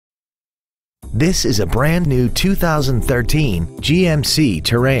This is a brand new 2013 GMC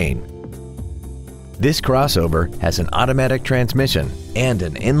Terrain. This crossover has an automatic transmission and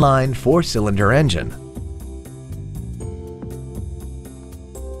an inline 4-cylinder engine.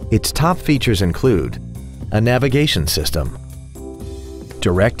 Its top features include a navigation system,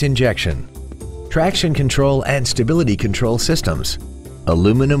 direct injection, traction control and stability control systems,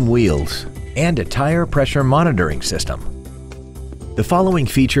 aluminum wheels, and a tire pressure monitoring system. The following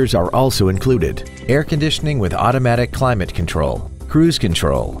features are also included: air conditioning with automatic climate control, cruise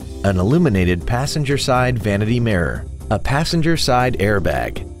control, an illuminated passenger side vanity mirror, a passenger side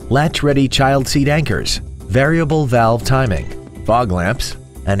airbag, latch-ready child seat anchors, variable valve timing, fog lamps,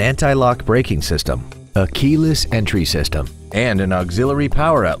 an anti-lock braking system, a keyless entry system, and an auxiliary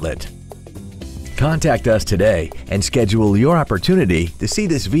power outlet. Contact us today and schedule your opportunity to see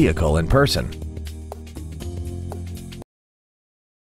this vehicle in person.